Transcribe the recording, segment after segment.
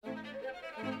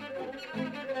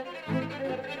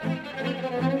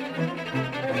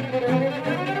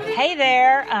Hey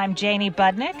there, I'm Janie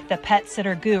Budnick, the pet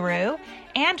sitter guru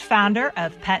and founder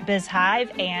of Pet Biz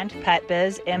Hive and Pet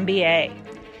Biz MBA.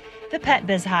 The Pet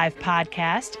Biz Hive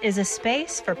podcast is a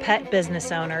space for pet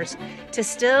business owners to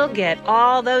still get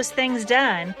all those things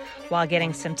done while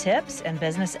getting some tips and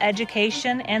business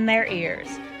education in their ears.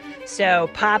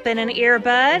 So pop in an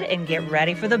earbud and get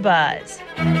ready for the buzz.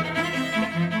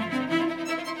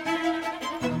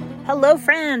 Hello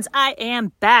friends, I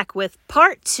am back with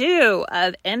part 2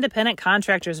 of independent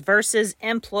contractors versus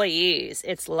employees.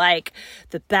 It's like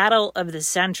the battle of the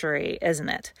century, isn't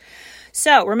it?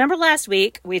 So remember last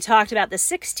week we talked about the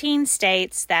 16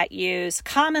 states that use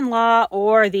common law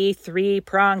or the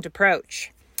three-pronged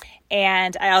approach.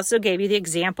 And I also gave you the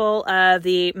example of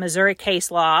the Missouri case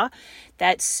law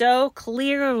that so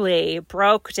clearly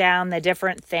broke down the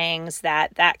different things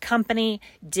that company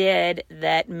did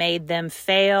that made them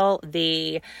fail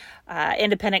the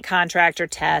independent contractor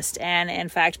test and, in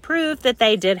fact, proved that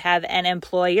they did have an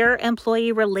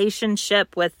employer-employee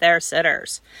relationship with their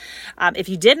sitters. If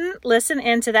you didn't listen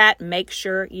into that, make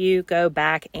sure you go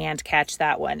back and catch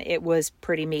that one. It was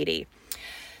pretty meaty.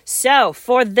 So,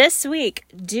 for this week,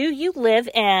 do you live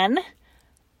in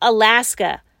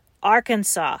Alaska,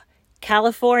 Arkansas,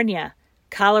 California,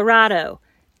 Colorado,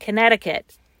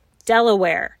 Connecticut,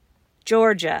 Delaware,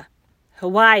 Georgia,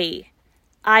 Hawaii,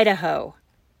 Idaho,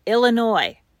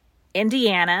 Illinois,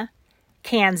 Indiana,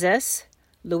 Kansas,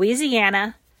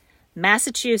 Louisiana,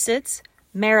 Massachusetts,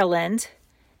 Maryland,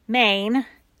 Maine,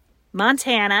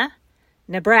 Montana,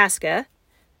 Nebraska,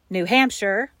 New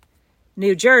Hampshire,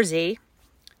 New Jersey,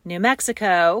 New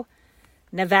Mexico,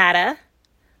 Nevada,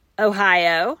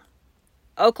 Ohio,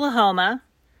 Oklahoma,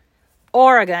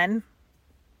 Oregon.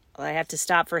 Well, I have to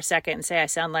stop for a second and say I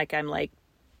sound like I'm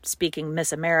speaking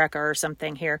Miss America or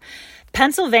something here.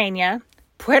 Pennsylvania,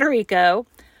 Puerto Rico,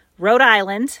 Rhode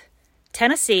Island,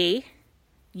 Tennessee,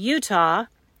 Utah,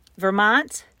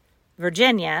 Vermont,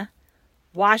 Virginia,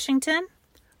 Washington,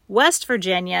 West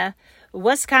Virginia,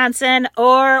 Wisconsin,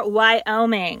 or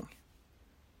Wyoming.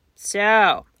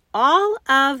 So, all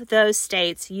of those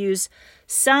states use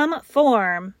some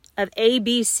form of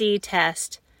ABC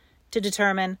test to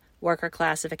determine worker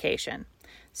classification.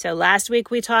 So last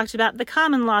week we talked about the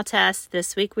common law test.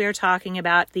 This week we are talking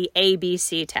about the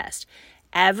ABC test.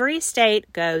 Every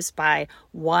state goes by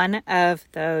one of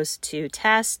those two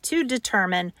tests to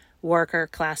determine worker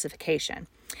classification.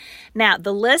 Now,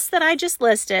 the list that I just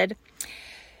listed,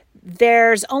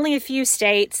 there's only a few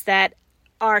states that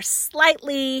are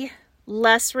slightly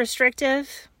less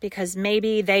restrictive because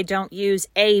maybe they don't use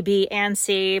A, B, and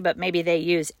C, but maybe they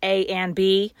use A and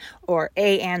B or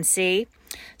A and C.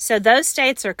 So those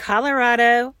states are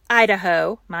Colorado,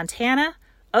 Idaho, Montana,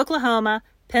 Oklahoma,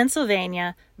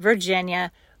 Pennsylvania,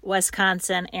 Virginia,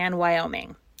 Wisconsin, and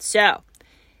Wyoming. So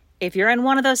if you're in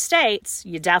one of those states,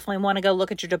 you definitely want to go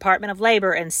look at your Department of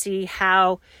Labor and see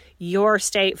how your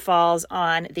state falls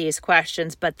on these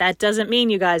questions, but that doesn't mean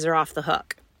you guys are off the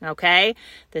hook. Okay,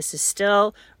 this is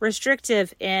still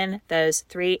restrictive in those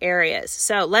three areas.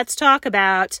 So let's talk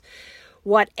about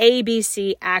what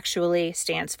ABC actually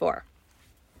stands for.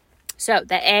 So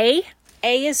the A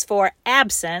is for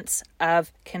absence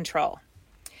of control.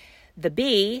 The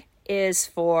B is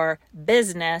for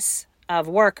business of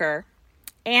worker.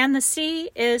 And the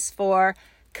C is for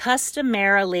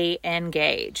customarily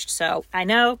engaged. So I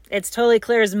know it's totally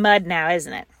clear as mud now,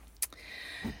 isn't it?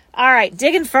 All right,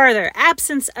 digging further,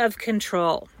 absence of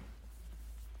control.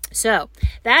 So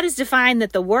that is defined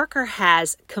that the worker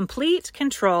has complete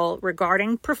control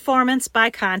regarding performance by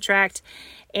contract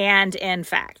and in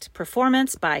fact.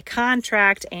 Performance by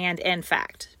contract and in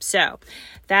fact. So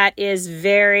that is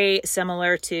very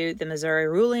similar to the Missouri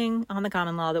ruling on the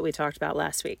common law that we talked about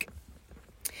last week.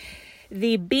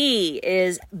 The B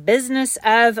is business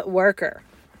of worker.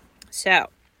 So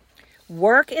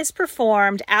work is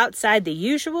performed outside the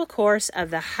usual course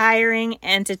of the hiring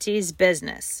entity's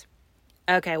business.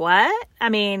 Okay, what? I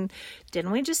mean,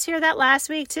 didn't we just hear that last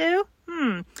week too?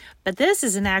 But this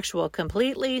is an actual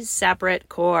completely separate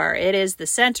core. It is the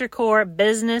center core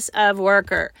business of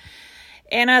worker.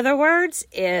 In other words,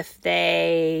 if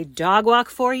they dog walk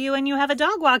for you and you have a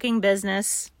dog walking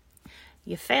business,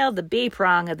 you failed the B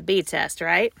prong of the B test,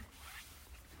 right?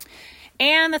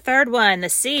 And the third one, the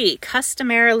C,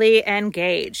 customarily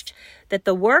engaged, that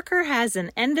the worker has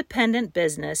an independent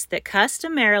business that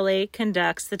customarily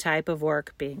conducts the type of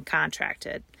work being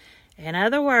contracted. In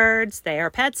other words, they are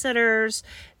pet sitters.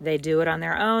 They do it on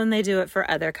their own. They do it for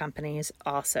other companies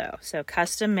also. So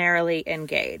customarily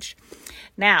engaged.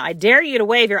 Now, I dare you to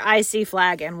wave your IC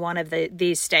flag in one of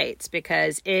these states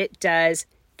because it does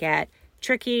get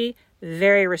tricky,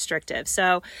 very restrictive.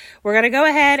 So we're going to go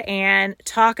ahead and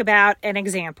talk about an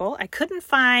example. I couldn't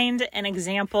find an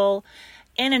example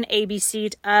in an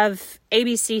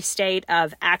ABC state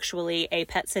of actually a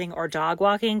pet sitting or dog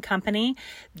walking company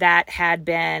that had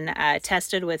been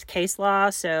tested with case law.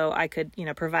 So I could,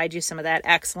 provide you some of that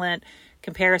excellent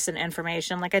comparison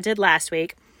information like I did last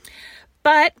week.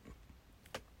 But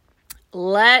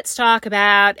let's talk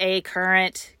about a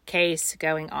current case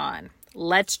going on.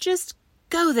 Let's just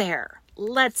go there.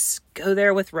 Let's go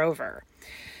there with Rover.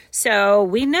 So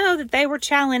we know that they were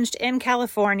challenged in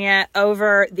California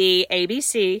over the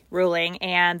ABC ruling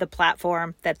and the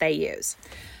platform that they use.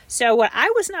 So what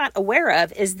I was not aware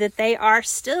of is that they are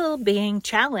still being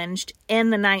challenged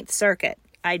in the Ninth Circuit.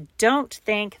 I don't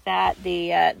think that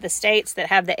the states that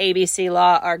have the ABC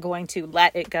law are going to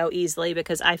let it go easily,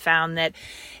 because I found that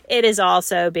it is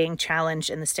also being challenged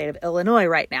in the state of Illinois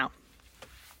right now.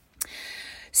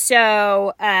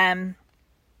 So,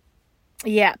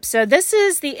 so this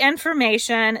is the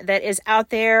information that is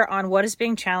out there on what is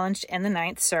being challenged in the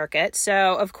Ninth Circuit.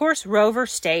 So, of course, Rover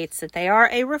states that they are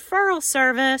a referral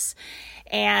service,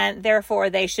 and therefore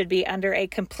they should be under a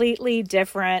completely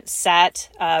different set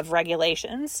of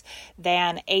regulations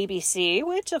than ABC,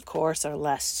 which, of course, are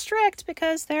less strict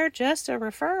because they're just a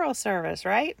referral service,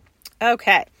 right?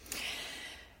 Okay.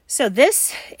 So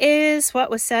this is what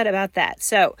was said about that.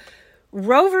 So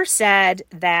Rover said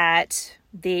that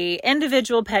the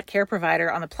individual pet care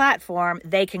provider on the platform,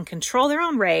 they can control their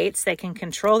own rates, they can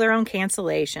control their own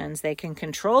cancellations, they can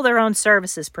control their own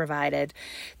services provided.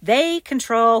 They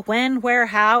control when, where,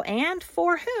 how, and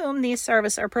for whom these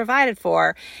services are provided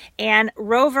for. And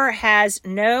Rover has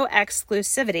no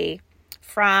exclusivity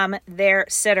from their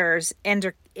sitters,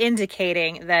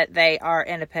 indicating that they are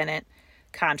independent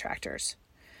contractors.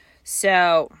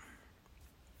 So,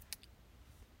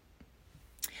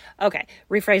 okay,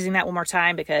 rephrasing that one more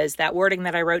time because that wording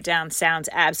that I wrote down sounds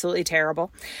absolutely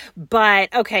terrible.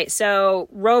 But okay, so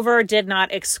Rover did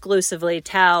not exclusively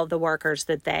tell the workers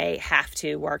that they have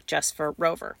to work just for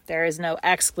Rover. There is no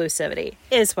exclusivity,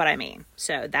 is what I mean.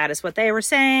 So that is what they were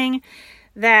saying,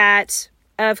 that,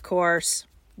 of course,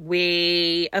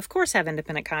 we, have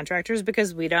independent contractors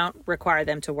because we don't require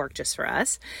them to work just for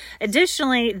us.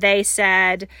 Additionally, they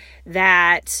said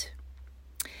that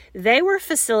they were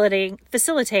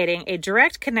facilitating a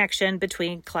direct connection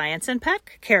between clients and pet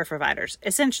care providers.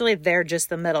 Essentially, they're just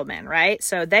the middlemen, right?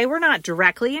 So they were not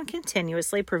directly and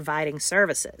continuously providing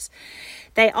services.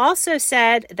 They also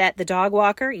said that the dog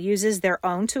walker uses their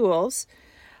own tools.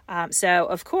 So,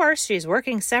 of course, she's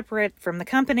working separate from the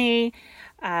company.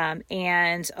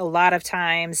 And a lot of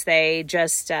times they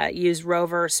just use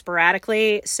Rover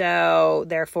sporadically. So,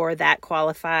 therefore, that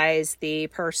qualifies the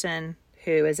person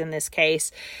who is in this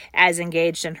case as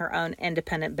engaged in her own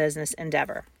independent business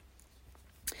endeavor.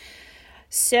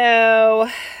 So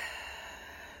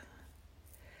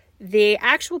the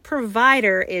actual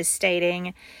provider is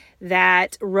stating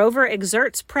that Rover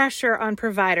exerts pressure on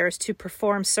providers to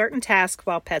perform certain tasks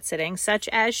while pet sitting, such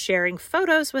as sharing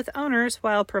photos with owners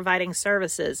while providing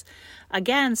services.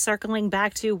 Again, circling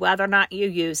back to whether or not you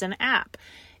use an app.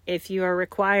 If you are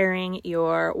requiring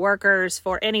your workers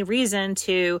for any reason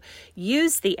to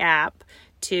use the app,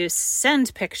 to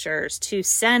send pictures, to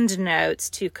send notes,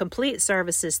 to complete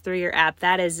services through your app,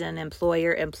 that is an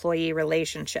employer-employee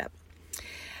relationship.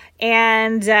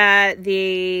 And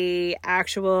the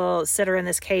actual sitter in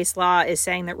this case law is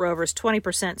saying that Rover's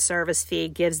 20% service fee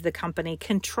gives the company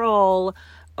control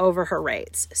over her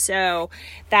rates. So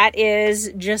that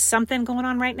is just something going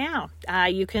on right now.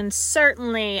 You can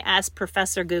certainly ask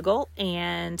Professor Google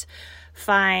and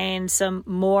find some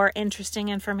more interesting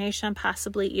information,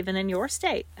 possibly even in your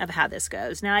state, of how this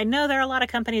goes. Now, I know there are a lot of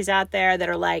companies out there that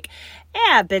are like,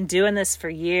 I've been doing this for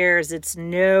years. It's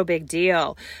no big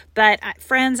deal. But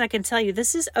friends, I can tell you,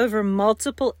 this is over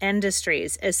multiple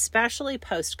industries, especially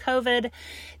post-COVID.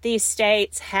 These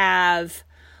states have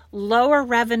lower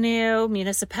revenue.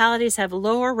 Municipalities have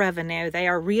lower revenue. They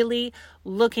are really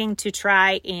looking to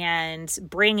try and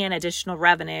bring in additional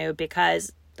revenue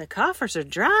because the coffers are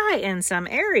dry in some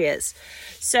areas.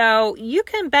 So you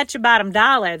can bet your bottom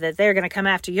dollar that they're going to come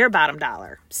after your bottom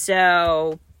dollar.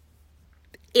 So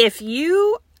if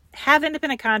you have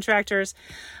independent contractors,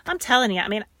 I'm telling you,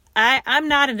 I'm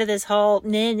not into this whole,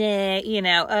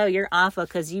 you're awful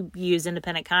because you use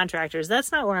independent contractors.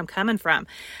 That's not where I'm coming from.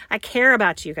 I care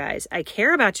about you guys. I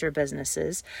care about your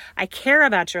businesses. I care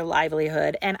about your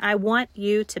livelihood, and I want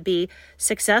you to be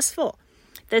successful.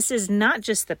 This is not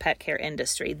just the pet care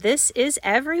industry. This is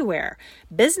everywhere.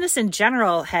 Business in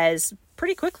general has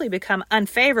pretty quickly become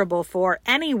unfavorable for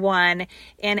anyone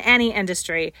in any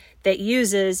industry that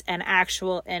uses an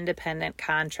actual independent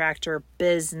contractor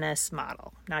business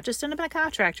model. Not just independent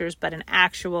contractors, but an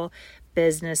actual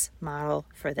business model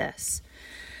for this.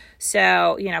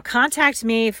 So, contact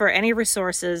me for any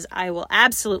resources. I will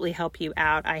absolutely help you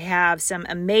out. I have some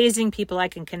amazing people I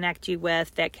can connect you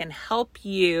with that can help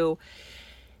you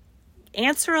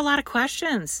answer a lot of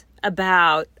questions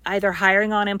about either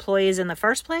hiring on employees in the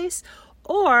first place,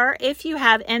 or if you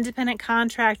have independent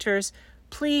contractors,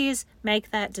 please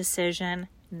make that decision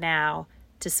now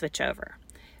to switch over.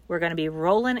 We're going to be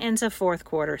rolling into fourth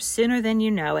quarter sooner than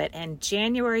you know it, and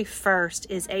January 1st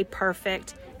is a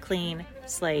perfect clean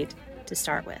slate to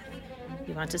start with.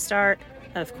 You want to start,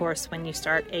 of course, when you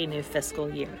start a new fiscal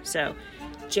year. So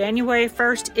January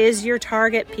 1st is your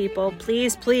target, people.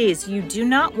 Please, please, you do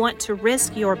not want to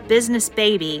risk your business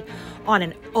baby on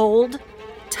an old,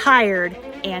 tired,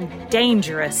 and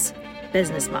dangerous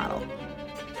business model.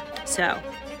 So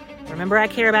remember, I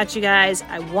care about you guys.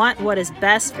 I want what is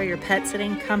best for your pet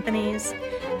sitting companies,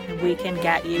 and we can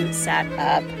get you set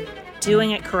up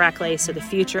doing it correctly so the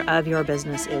future of your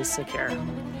business is secure.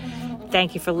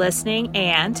 Thank you for listening,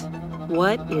 and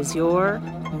what is your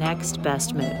next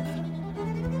best move?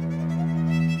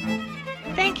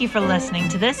 Thank you for listening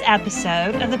to this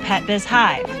episode of the Pet Biz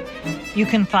Hive. You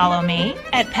can follow me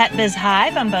at Pet Biz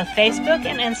Hive on both Facebook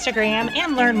and Instagram,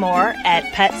 and learn more at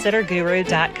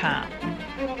PetSitterGuru.com.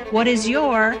 What is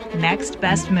your next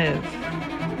best move?